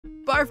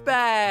Barf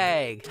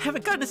Bag!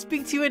 Haven't gotten to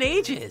speak to you in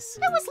ages.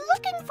 I was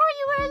looking for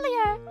you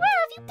earlier. Where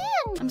have you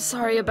been? I'm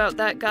sorry about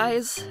that,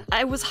 guys.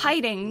 I was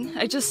hiding.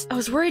 I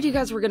was worried you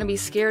guys were gonna be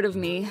scared of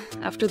me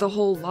after the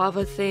whole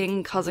lava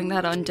thing causing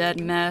that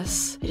undead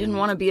mess. I didn't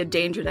want to be a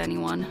danger to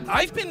anyone.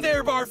 I've been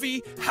there, Barfy.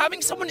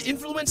 Having someone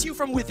influence you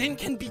from within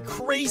can be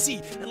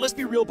crazy. And let's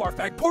be real,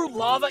 Barfbag. Pour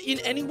lava in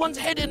anyone's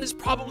head and it's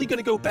probably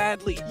gonna go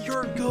badly.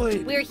 You're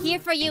good. We're here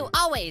for you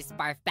always,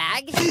 Barf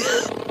Bag.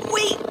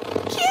 Wait!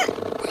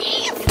 Can't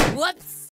breathe! Whoops!